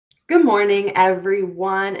Good morning,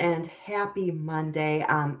 everyone, and happy Monday.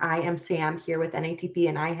 I am Sam here with NATP,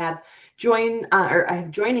 and I have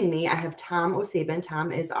joining me, I have Tom O'Sabin.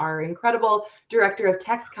 Tom is our incredible Director of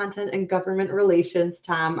Tax Content and Government Relations.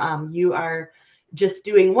 Tom, you are just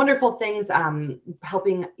doing wonderful things,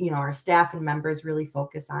 helping our staff and members really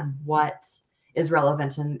focus on what is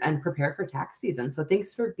relevant and prepare for tax season. So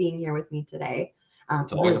thanks for being here with me today.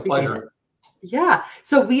 It's always a pleasure. Yeah.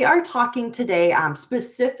 So we are talking today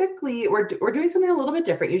specifically, we're doing something a little bit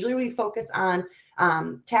different. Usually we focus on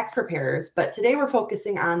tax preparers, but today we're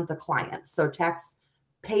focusing on the clients, so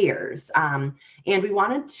taxpayers. And we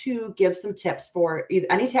wanted to give some tips for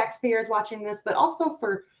any taxpayers watching this, but also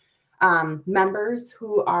for members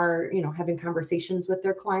who are, having conversations with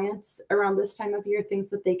their clients around this time of year, things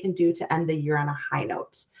that they can do to end the year on a high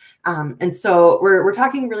note. And so we're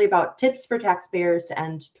talking really about tips for taxpayers to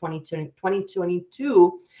end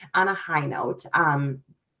 2022 on a high note.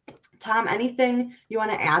 Tom, anything you want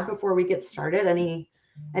to add before we get started? Any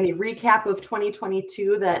recap of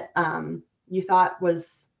 2022 that you thought would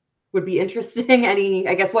be interesting?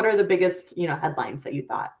 What are the biggest, headlines that you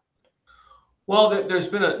thought? Well, there's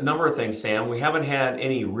been a number of things, Sam. We haven't had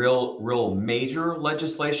any real major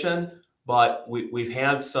legislation, but we've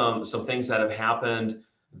had some things that have happened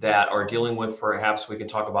that are dealing with, perhaps we can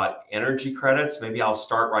talk about energy credits. Maybe I'll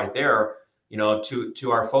start right there.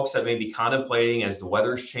 To our folks that may be contemplating as the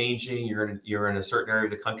weather's changing, you're in a certain area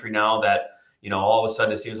of the country now that, all of a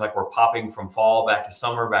sudden it seems like we're popping from fall back to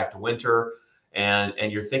summer, back to winter, and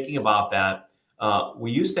you're thinking about that.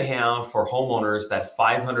 We used to have for homeowners that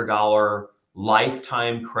 $500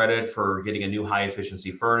 lifetime credit for getting a new high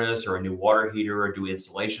efficiency furnace or a new water heater or do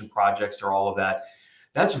insulation projects or all of that.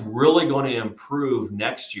 That's really going to improve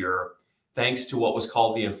next year thanks to what was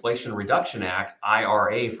called the Inflation Reduction Act,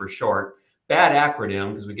 IRA for short. Bad acronym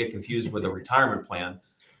because we get confused with a retirement plan.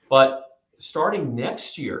 But starting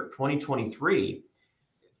next year, 2023,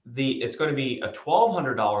 it's going to be a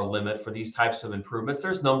 $1,200 limit for these types of improvements.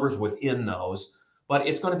 There's numbers within those, but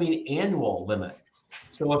it's going to be an annual limit.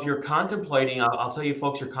 So if you're contemplating, I'll tell you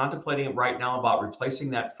folks, you're contemplating right now about replacing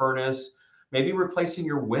that furnace, maybe replacing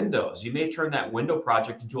your windows. You may turn that window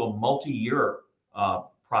project into a multi-year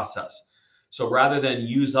process. So rather than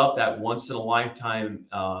use up that once in a lifetime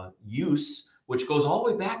use, which goes all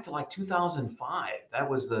the way back to like 2005, that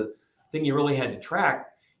was the thing you really had to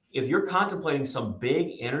track. If you're contemplating some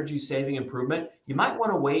big energy saving improvement, you might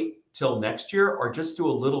want to wait till next year or just do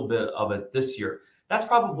a little bit of it this year. That's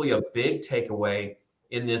probably a big takeaway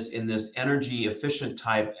in this energy efficient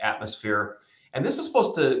type atmosphere. And this is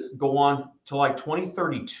supposed to go on to like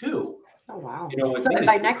 2032. Oh, wow. So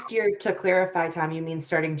by next year, to clarify, Tom, you mean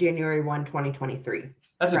starting January 1, 2023.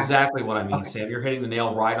 That's exactly what I mean, okay. Sam. You're hitting the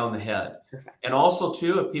nail right on the head. Perfect. And also,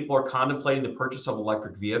 too, if people are contemplating the purchase of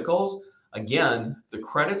electric vehicles, again, the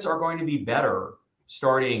credits are going to be better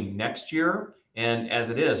starting next year. And as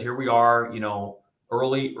it is, here we are,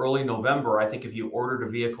 early November. I think if you ordered a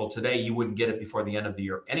vehicle today, you wouldn't get it before the end of the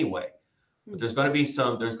year anyway. But there's going to be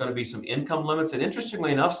some income limits. And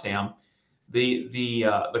interestingly enough, Sam,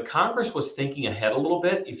 the Congress was thinking ahead a little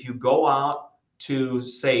bit. If you go out to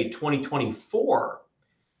say 2024,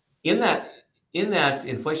 in that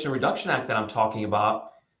Inflation Reduction Act that I'm talking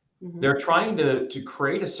about, they're trying to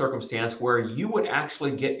create a circumstance where you would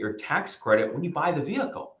actually get your tax credit when you buy the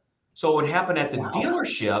vehicle. So it would happen at the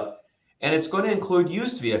dealership. And it's going to include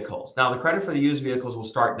used vehicles. Now, the credit for the used vehicles will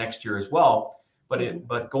start next year as well,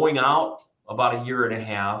 but going out about a year and a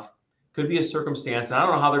half could be a circumstance. And I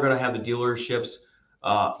don't know how they're going to have the dealerships,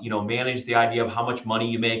 manage the idea of how much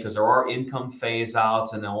money you make, because there are income phase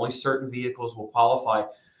outs and only certain vehicles will qualify.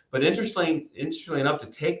 But interestingly enough, to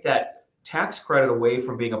take that tax credit away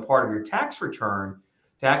from being a part of your tax return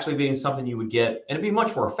to actually being something you would get, and it'd be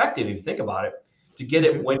much more effective if you think about it, to get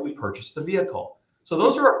it when we purchase the vehicle. So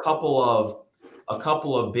those are a couple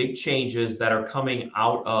of big changes that are coming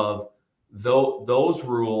out of those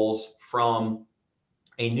rules from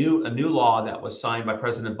a new law that was signed by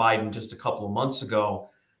President Biden just a couple of months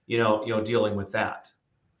ago, dealing with that.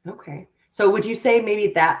 Okay. So would you say maybe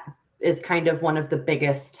that is kind of one of the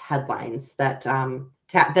biggest headlines that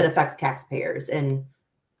that affects taxpayers in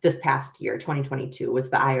this past year, 2022, was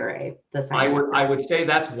the IRA? I would say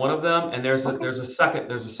that's one of them, and there's a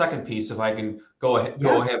second piece, if I can go ahead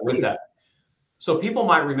with that. So people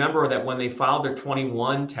might remember that when they filed their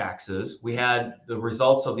 21 taxes, we had the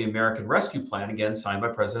results of the American Rescue Plan, again signed by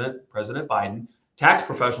President Biden. Tax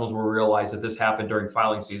professionals will realize that this happened during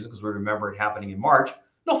filing season because we remember it happening in March.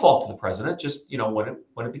 No fault to the president, just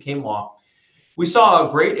when it became law. We saw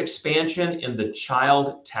a great expansion in the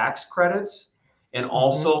child tax credits. And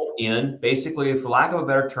also built in, basically, for lack of a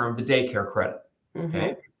better term, the daycare credit. Okay.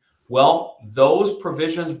 Mm-hmm. Well, those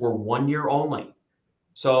provisions were 1 year only.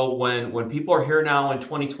 So when people are here now in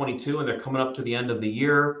 2022 and they're coming up to the end of the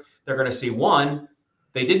year, they're going to see, one,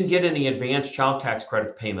 they didn't get any advanced child tax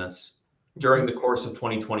credit payments during the course of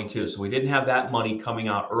 2022. So we didn't have that money coming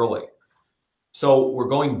out early. So we're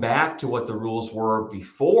going back to what the rules were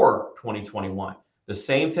before 2021. The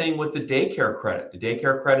same thing with the daycare credit. The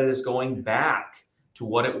daycare credit is going back to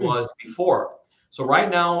what it was before. So right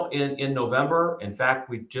now in November, in fact,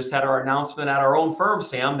 we just had our announcement at our own firm,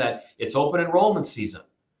 Sam, that it's open enrollment season.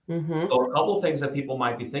 Mm-hmm. So a couple of things that people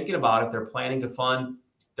might be thinking about if they're planning to fund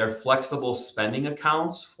their flexible spending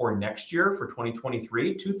accounts for next year, for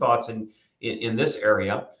 2023. Two thoughts in this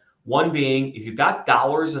area. One being, if you've got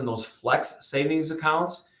dollars in those flex savings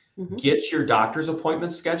accounts, Mm-hmm. get your doctor's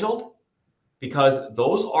appointments scheduled, because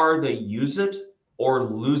those are the use it or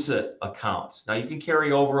lose it accounts. Now you can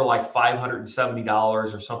carry over like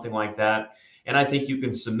 $570 or something like that. And I think you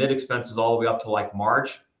can submit expenses all the way up to like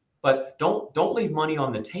March, but don't leave money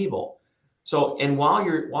on the table. So, and while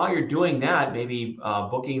you're doing that, maybe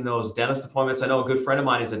booking those dentist appointments. I know a good friend of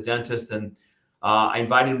mine is a dentist, and I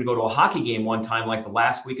invited him to go to a hockey game one time, like the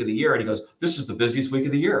last week of the year. And he goes, "This is the busiest week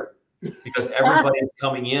of the year," because everybody's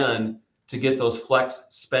coming in to get those flex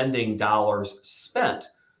spending dollars spent.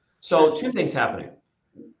 So two things happening.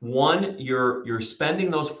 One, you're spending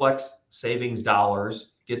those flex savings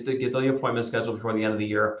dollars, get the appointment scheduled before the end of the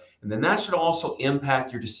year. And then that should also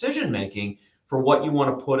impact your decision making for what you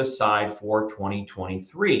want to put aside for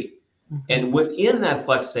 2023. Mm-hmm. And within that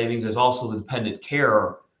flex savings is also the dependent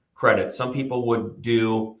care credit. Some people would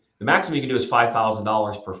do, the maximum you can do is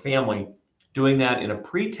 $5,000 per family, doing that in a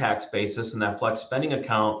pre-tax basis in that flex spending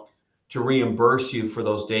account to reimburse you for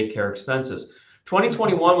those daycare expenses.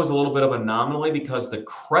 2021 was a little bit of an anomaly because the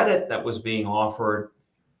credit that was being offered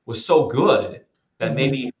was so good that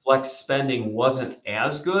maybe flex spending wasn't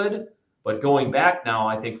as good. But going back now,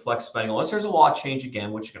 I think flex spending, unless there's a law change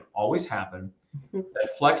again, which can always happen, that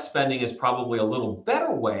flex spending is probably a little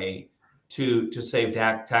better way to save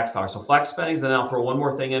tax dollars. So flex spending is, and now throw one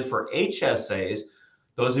more thing in for HSAs.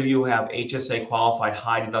 Those of you who have HSA qualified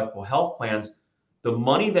high deductible health plans, the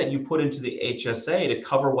money that you put into the HSA to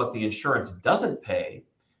cover what the insurance doesn't pay,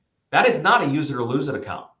 that is not a use it or lose it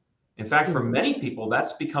account. In fact, for many people,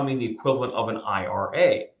 that's becoming the equivalent of an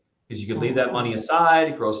IRA, because you can leave that money aside,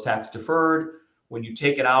 it grows tax deferred. When you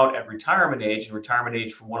take it out at retirement age, and retirement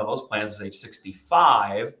age for one of those plans is age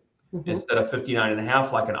 65, instead of 59 and a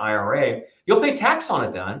half like an IRA, you'll pay tax on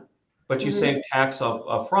it then, but you save tax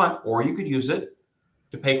up front, or you could use it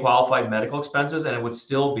to pay qualified medical expenses and it would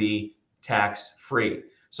still be tax free.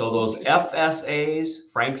 So those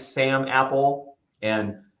FSAs, Frank Sam Apple,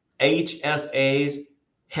 and HSAs,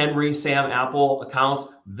 Henry Sam Apple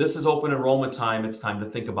accounts, this is open enrollment time. It's time to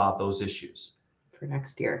think about those issues for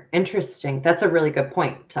next year. Interesting. That's a really good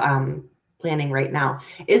point. Planning right now.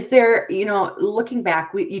 Is there, looking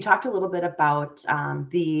back, you talked a little bit about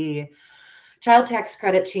the child tax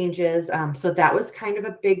credit changes. So that was kind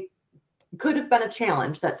of could have been a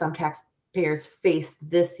challenge that some taxpayers faced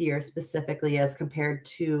this year specifically as compared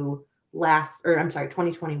to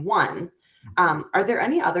 2021. Are there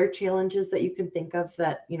any other challenges that you can think of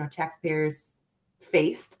that, taxpayers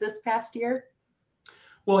faced this past year?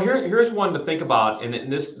 Well, here's one to think about, and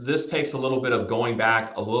this takes a little bit of going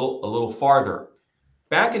back a little farther.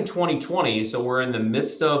 Back in 2020, so we're in the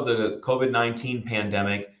midst of the COVID-19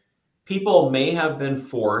 pandemic, people may have been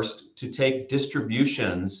forced to take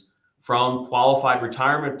distributions from qualified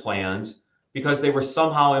retirement plans because they were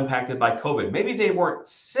somehow impacted by COVID. Maybe they weren't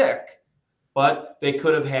sick, but they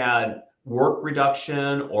could have had work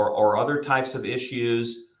reduction or other types of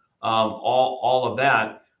issues, all of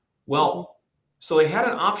that. Well, so they had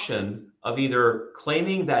an option of either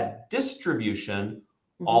claiming that distribution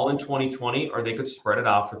all in 2020, or they could spread it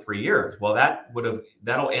out for 3 years. Well,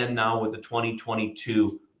 that'll end now with the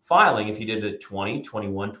 2022 filing if you did it 20,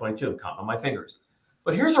 21, 22. I'm counting on my fingers.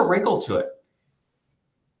 But here's a wrinkle to it.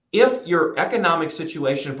 If your economic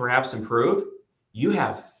situation perhaps improved, you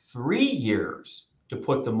have 3 years to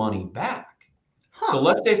put the money back. So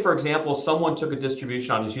let's say, for example, someone took a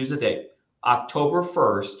distribution, I'll just use the date, October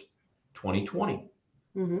 1st, 2020.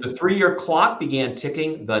 The 3-year clock began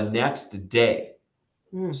ticking the next day.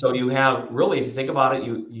 So you have really, if you think about it,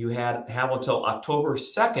 you have until October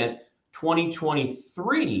 2nd,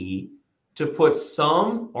 2023 to put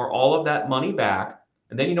some or all of that money back.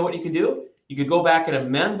 And then you know what you can do? You could go back and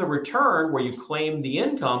amend the return where you claim the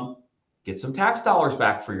income, get some tax dollars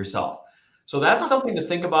back for yourself. So that's something to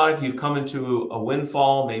think about if you've come into a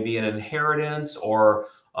windfall, maybe an inheritance or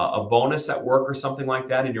a bonus at work or something like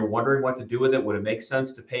that, and you're wondering what to do with it, would it make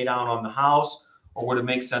sense to pay down on the house, or would it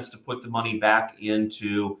make sense to put the money back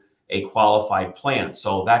into a qualified plan?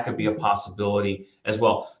 So that could be a possibility as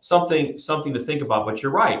well. Something to think about. But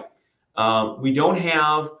you're right. We don't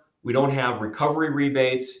have recovery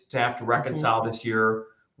rebates to have to reconcile this year.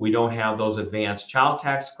 We don't have those advanced child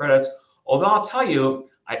tax credits. Although I'll tell you,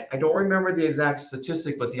 I don't remember the exact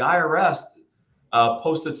statistic, but the IRS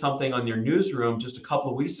posted something on their newsroom just a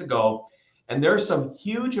couple of weeks ago, and there's some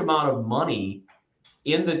huge amount of money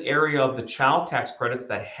in the area of the child tax credits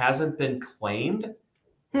that hasn't been claimed.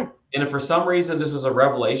 And if for some reason this is a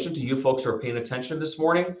revelation to you folks who are paying attention this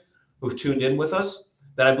morning, who've tuned in with us,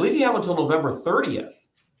 that I believe you have until November 30th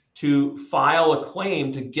to file a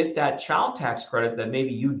claim to get that child tax credit that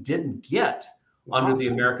maybe you didn't get under the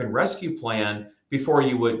American Rescue Plan before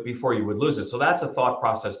you would lose it. So that's a thought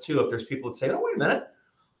process too. If there's people that say, "Oh, wait a minute,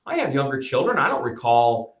 I have younger children. I don't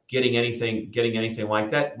recall getting anything like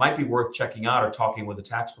that," might be worth checking out or talking with a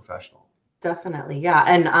tax professional. Definitely. Yeah.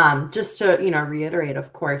 And just to, reiterate,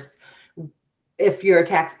 of course, if you're a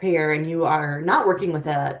taxpayer and you are not working with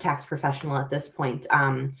a tax professional at this point,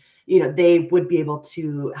 they would be able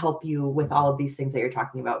to help you with all of these things that you're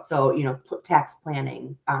talking about. So, tax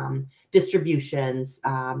planning, distributions,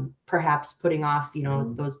 perhaps putting off,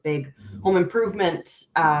 those big home improvement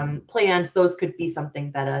plans. Those could be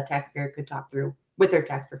something that a taxpayer could talk through with their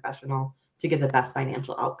tax professional to get the best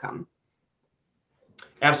financial outcome.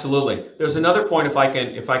 Absolutely. There's another point, if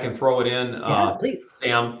I can throw it in, please.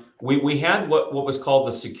 Sam. We had what was called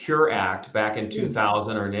the Secure Act back in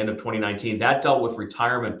 2000 or the end of 2019. That dealt with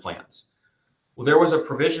retirement plans. Well, there was a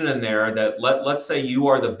provision in there that let's say you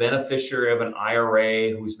are the beneficiary of an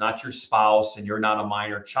IRA who's not your spouse and you're not a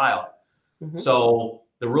minor child. So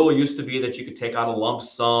the rule used to be that you could take out a lump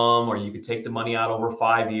sum, or you could take the money out over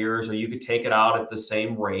 5 years, or you could take it out at the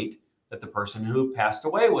same rate that the person who passed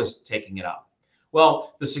away was taking it out.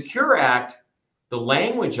 Well, the Secure Act, the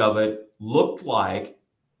language of it looked like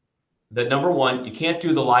that, number one, you can't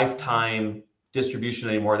do the lifetime distribution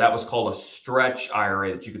anymore. That was called a stretch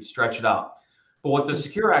IRA, that you could stretch it out. But what the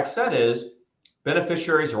Secure Act said is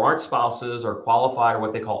beneficiaries who aren't spouses or qualified, or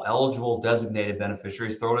what they call eligible designated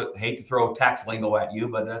beneficiaries, hate to throw tax lingo at you,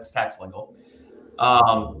 but that's tax lingo,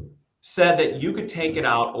 said that you could take it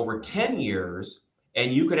out over 10 years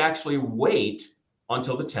and you could actually wait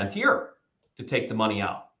until the 10th year to take the money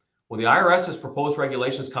out. Well, the IRS has proposed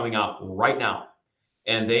regulations coming out right now,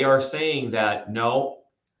 and they are saying that no,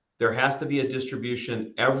 there has to be a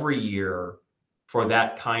distribution every year for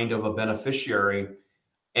that kind of a beneficiary,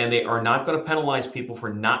 and they are not going to penalize people for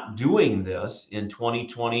not doing this in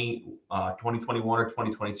 2020, 2021, or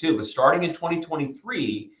 2022. But starting in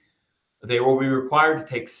 2023, they will be required to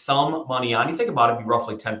take some money out. You think about it, it'd be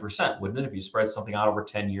roughly 10%, wouldn't it? If you spread something out over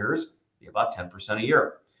 10 years, it'd be about 10% a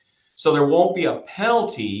year. So there won't be a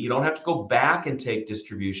penalty. You don't have to go back and take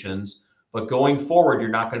distributions, but going forward, you're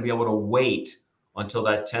not going to be able to wait until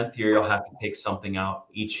that 10th year. You'll have to take something out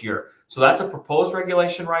each year. So that's a proposed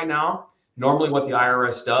regulation right now. Normally what the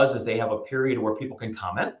IRS does is they have a period where people can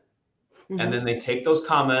comment, and then they take those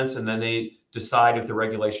comments and then they decide if the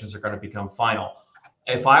regulations are going to become final.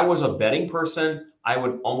 If I was a betting person, I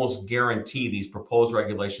would almost guarantee these proposed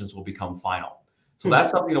regulations will become final. So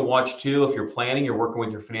that's something to watch too. If you're planning, you're working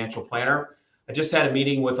with your financial planner. I just had a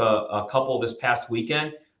meeting with a couple this past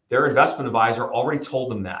weekend. Their investment advisor already told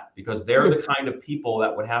them that, because they're the kind of people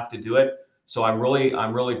that would have to do it. So I'm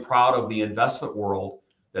really proud of the investment world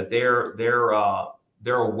that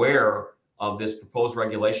they're aware of this proposed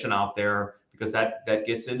regulation out there, because that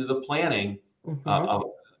gets into the planning of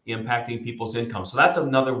impacting people's income. So that's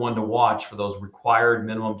another one to watch for those required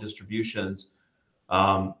minimum distributions.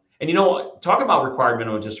 And talking about required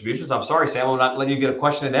minimum distributions, I'm sorry, Sam, I'm not letting you get a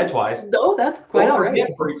question in edgewise. No, that's quite all right.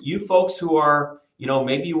 For you folks who are,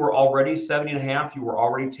 maybe you were already 70 and a half, you were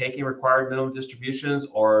already taking required minimum distributions,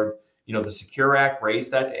 or, the Secure Act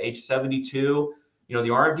raised that to age 72. The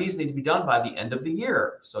RMDs need to be done by the end of the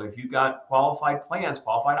year. So if you've got qualified plans,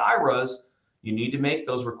 qualified IRAs, you need to make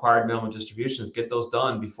those required minimum distributions, get those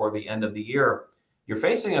done before the end of the year. You're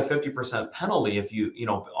facing a 50% penalty if you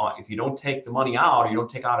don't take the money out, or you don't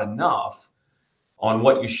take out enough on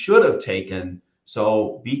what you should have taken.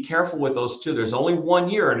 So be careful with those two. There's only 1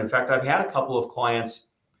 year. And in fact, I've had a couple of clients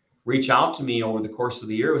reach out to me over the course of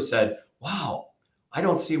the year who said, wow, I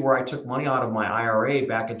don't see where I took money out of my IRA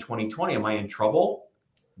back in 2020. Am I in trouble?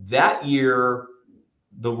 That year,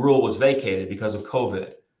 the rule was vacated because of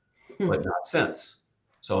COVID, but not since.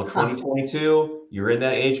 So 2022, you're in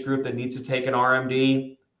that age group that needs to take an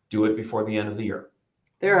RMD, do it before the end of the year.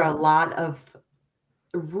 There are a lot of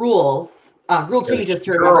rules rule changes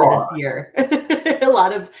to remember this year. A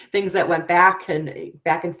lot of things that went back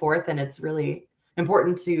and forth, and it's really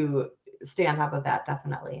important to stay on top of that,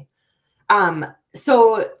 definitely.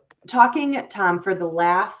 So talking, Tom, for the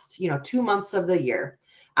last 2 months of the year,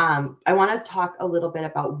 I want to talk a little bit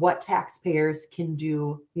about what taxpayers can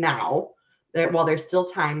do now while there's still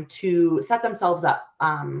time to set themselves up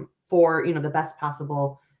for the best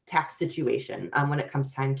possible tax situation when it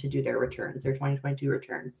comes time to do their returns, their 2022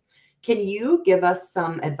 returns. Can you give us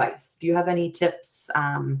some advice? Do you have any tips,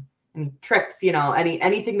 any tricks,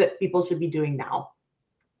 anything that people should be doing now?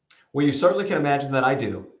 Well, you certainly can imagine that I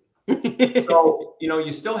do. So,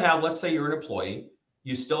 you still have, let's say you're an employee,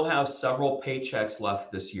 you still have several paychecks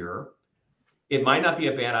left this year. It might not be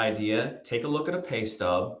a bad idea. Take a look at a pay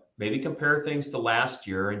stub, maybe compare things to last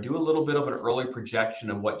year and do a little bit of an early projection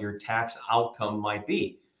of what your tax outcome might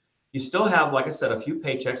be. You still have, like I said, a few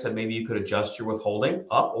paychecks that maybe you could adjust your withholding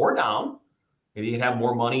up or down. Maybe you can have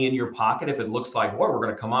more money in your pocket if it looks like, well, we're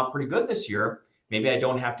going to come out pretty good this year. Maybe I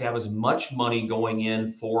don't have to have as much money going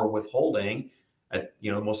in for withholding at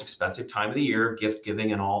the most expensive time of the year, gift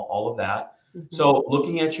giving and all of that. Mm-hmm. So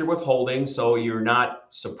looking at your withholding so you're not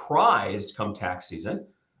surprised come tax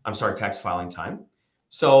filing time.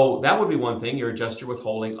 So that would be one thing. You adjust your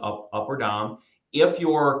withholding up or down. If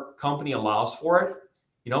your company allows for it,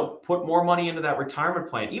 put more money into that retirement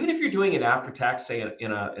plan. Even if you're doing it after tax, say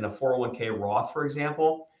in a 401k Roth, for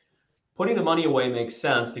example, putting the money away makes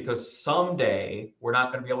sense because someday we're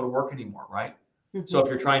not going to be able to work anymore, right? Mm-hmm. So if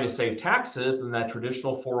you're trying to save taxes, then that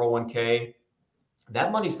traditional 401k,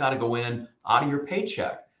 that money's got to go in out of your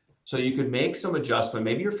paycheck. So you could make some adjustment.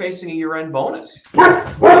 Maybe you're facing a year-end bonus.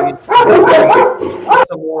 Maybe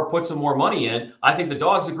put some more money in. I think the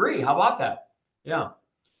dogs agree. How about that? Yeah.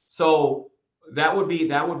 So that would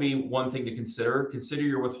be one thing to consider. Consider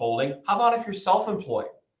your withholding. How about if you're self-employed?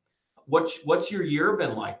 What's your year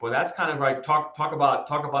been like? Well, that's kind of like talk about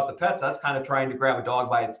the pets. That's kind of trying to grab a dog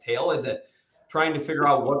by its tail and trying to figure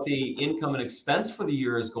out what the income and expense for the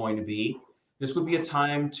year is going to be. This would be a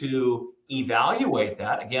time to evaluate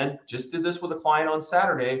that. Again, just did this with a client on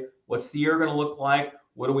Saturday. What's the year going to look like?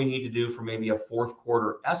 What do we need to do for maybe a fourth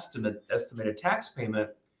quarter estimated tax payment,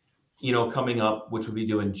 coming up, which would be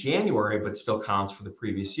due in January, but still counts for the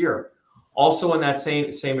previous year. Also in that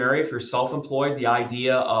same area, if you're self-employed, the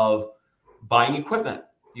idea of buying equipment.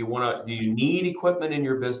 Do you need equipment in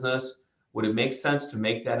your business? Would it make sense to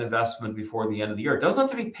make that investment before the end of the year? It doesn't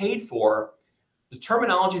have to be paid for. The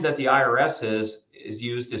terminology that the IRS is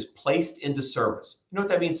used is placed into service. You know what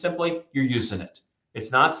that means? Simply, you're using it.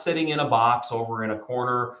 It's not sitting in a box over in a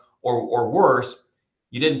corner, or worse,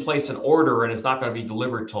 you didn't place an order and it's not going to be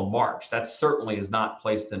delivered till March. That certainly is not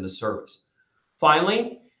placed into service.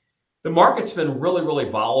 Finally, the market's been really, really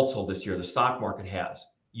volatile this year. The stock market has.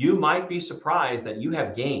 You might be surprised that you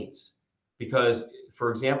have gains because,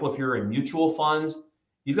 for example, if you're in mutual funds,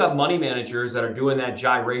 you've got money managers that are doing that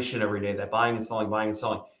gyration every day, that buying and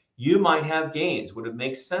selling. You might have gains. Would it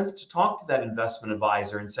make sense to talk to that investment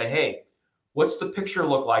advisor and say, hey, what's the picture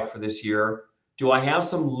look like for this year? Do I have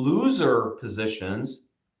some loser positions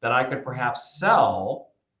that I could perhaps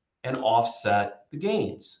sell and offset the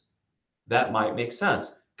gains? That might make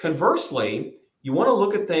sense. Conversely, you want to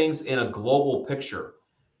look at things in a global picture.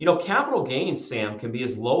 Capital gains, Sam, can be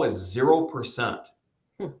as low as 0%.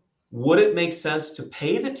 Would it make sense to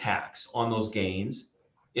pay the tax on those gains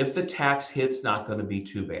if the tax hit's not going to be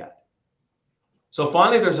too bad? So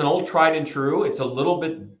finally, there's an old tried and true. It's a little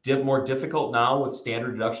bit more difficult now with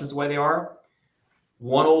standard deductions the way they are.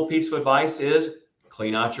 One old piece of advice is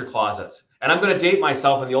clean out your closets. And I'm going to date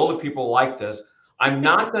myself, and the older people like this. I'm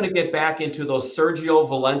not going to get back into those Sergio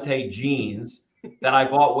Valente jeans that I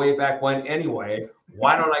bought way back when anyway.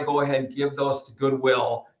 Why don't I go ahead and give those to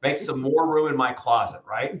Goodwill, make some more room in my closet,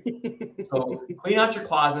 right? So clean out your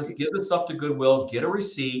closets, give the stuff to Goodwill, get a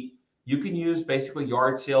receipt. You can use basically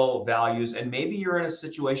yard sale values, and maybe you're in a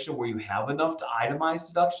situation where you have enough to itemize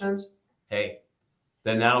deductions. Hey,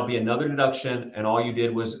 then that'll be another deduction, and all you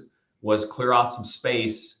did was clear out some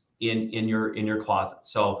space in your closet.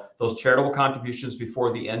 So those charitable contributions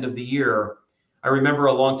before the end of the year. I remember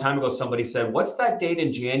a long time ago, somebody said, what's that date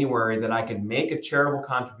in January that I can make a charitable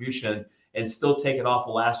contribution and still take it off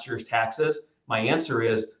of last year's taxes? My answer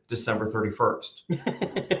is December 31st.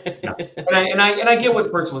 Yeah. And I get what the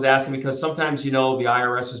person was asking, because sometimes, the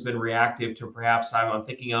IRS has been reactive to perhaps, I'm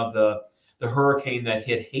thinking of the hurricane that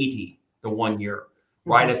hit Haiti the one year,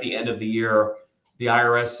 right at the end of the year. The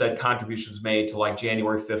IRS said contributions made to like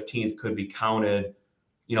January 15th could be counted,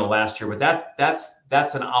 last year. But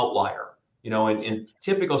that's an outlier. In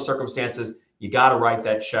typical circumstances, you got to write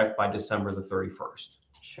that check by December the 31st.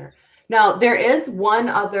 Sure. Now, there is one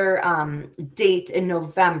other date in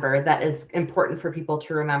November that is important for people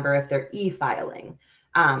to remember if they're e-filing.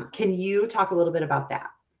 Can you talk a little bit about that?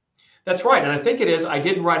 That's right. And I think it is, I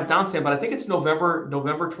didn't write it down, Sam, but I think it's November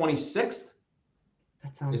 26th.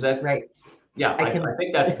 That sounds Is that right? Yeah, I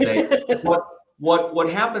think that's the date.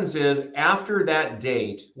 What happens is after that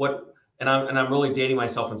date, and I'm really dating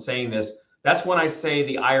myself in saying this, that's when I say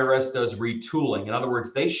the IRS does retooling. In other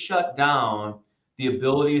words, they shut down the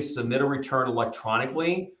ability to submit a return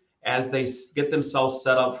electronically as they get themselves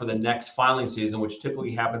set up for the next filing season, which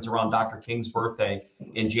typically happens around Dr. King's birthday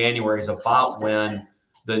in January, is about when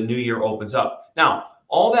the new year opens up. Now,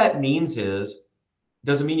 all that means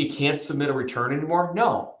doesn't mean you can't submit a return anymore.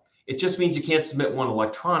 No, it just means you can't submit one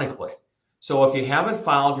electronically. So if you haven't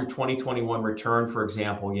filed your 2021 return, for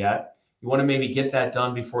example, yet, you want to maybe get that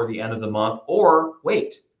done before the end of the month, or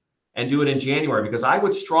wait and do it in January, because I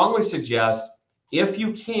would strongly suggest, if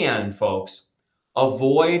you can, folks,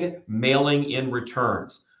 avoid mailing in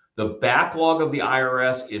returns. The backlog of the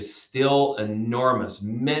IRS is still enormous,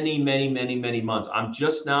 many, many, many, many months. I'm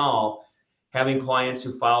just now having clients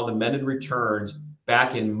who filed amended returns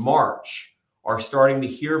back in March are starting to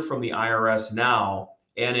hear from the IRS now,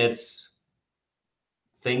 and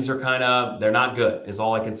things are they're not good, is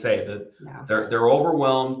all I can say. That they're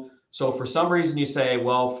overwhelmed. So for some reason you say,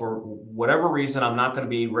 well, for whatever reason, I'm not going to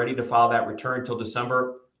be ready to file that return until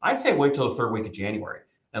December. I'd say wait till the third week of January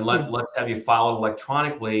and let's have you file it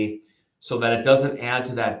electronically, so that it doesn't add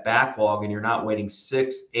to that backlog and you're not waiting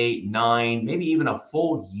 6, 8, 9, maybe even a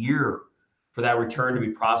full year for that return to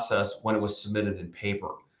be processed when it was submitted in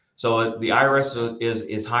paper. So the IRS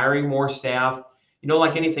is hiring more staff.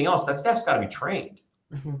 Like anything else, that staff's got to be trained.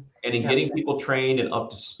 And in getting people trained and up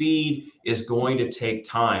to speed is going to take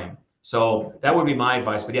time. So that would be my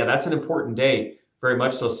advice. But yeah, that's an important date, very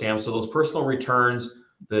much so, Sam. So those personal returns,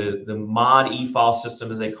 the mod e-file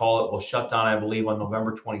system, as they call it, will shut down, I believe, on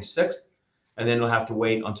November 26th. And then we'll have to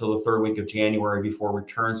wait until the third week of January before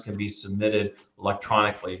returns can be submitted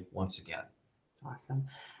electronically once again. Awesome.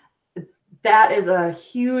 That is a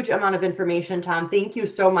huge amount of information, Tom. Thank you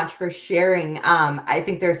so much for sharing. I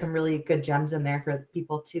think there's some really good gems in there for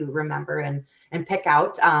people to remember and pick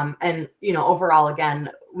out. And overall, again,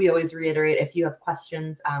 we always reiterate, if you have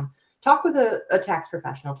questions, talk with a tax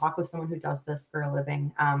professional, talk with someone who does this for a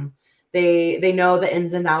living. They know the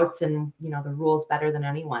ins and outs and the rules better than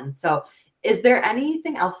anyone. So is there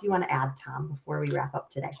anything else you want to add, Tom, before we wrap up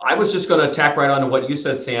today? I was just going to tack right on to what you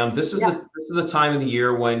said, Sam. This is the time of the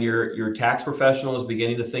year when your tax professional is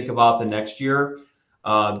beginning to think about the next year.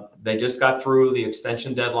 They just got through the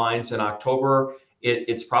extension deadlines in October.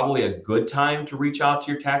 It's probably a good time to reach out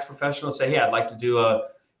to your tax professional and say, hey, I'd like to do a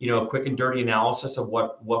quick and dirty analysis of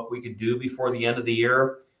what we could do before the end of the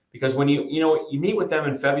year. Because when you meet with them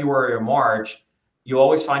in February or March, you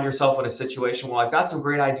always find yourself in a situation, well, I've got some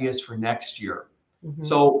great ideas for next year.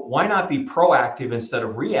 So why not be proactive instead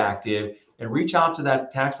of reactive and reach out to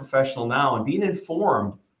that tax professional now and be an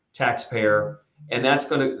informed taxpayer? And that's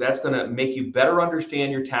going to make you better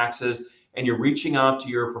understand your taxes, and you're reaching out to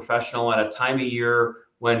your professional at a time of year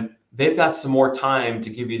when they've got some more time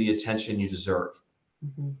to give you the attention you deserve.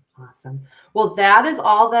 Awesome. Well, that is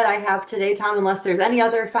all that I have today, Tom, unless there's any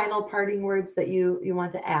other final parting words that you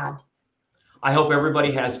want to add. I hope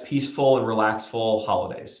everybody has peaceful and relaxful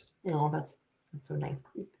holidays. Oh, that's so nice.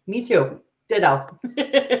 Me too. Ditto.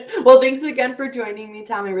 Well, thanks again for joining me,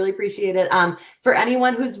 Tom. I really appreciate it. For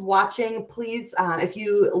anyone who's watching, please, if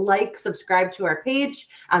you subscribe to our page,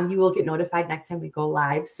 you will get notified next time we go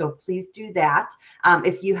live. So please do that.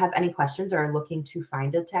 If you have any questions or are looking to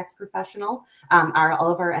find a tax professional,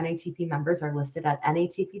 all of our NATP members are listed at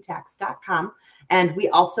natptax.com. And we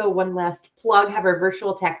also, one last plug, have our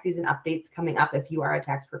virtual tax season updates coming up if you are a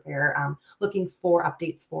tax preparer looking for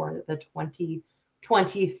updates for the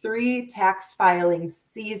 2023 tax filing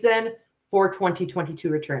season for 2022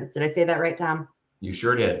 returns. Did I say that right, Tom? You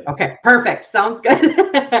sure did. Okay, perfect. Sounds good.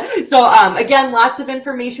 So again, lots of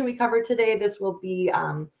information we covered today. This will be,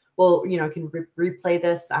 you can replay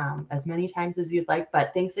this as many times as you'd like.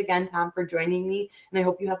 But thanks again, Tom, for joining me. And I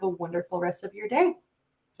hope you have a wonderful rest of your day.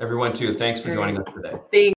 Everyone too. Thanks for joining us today. Thanks.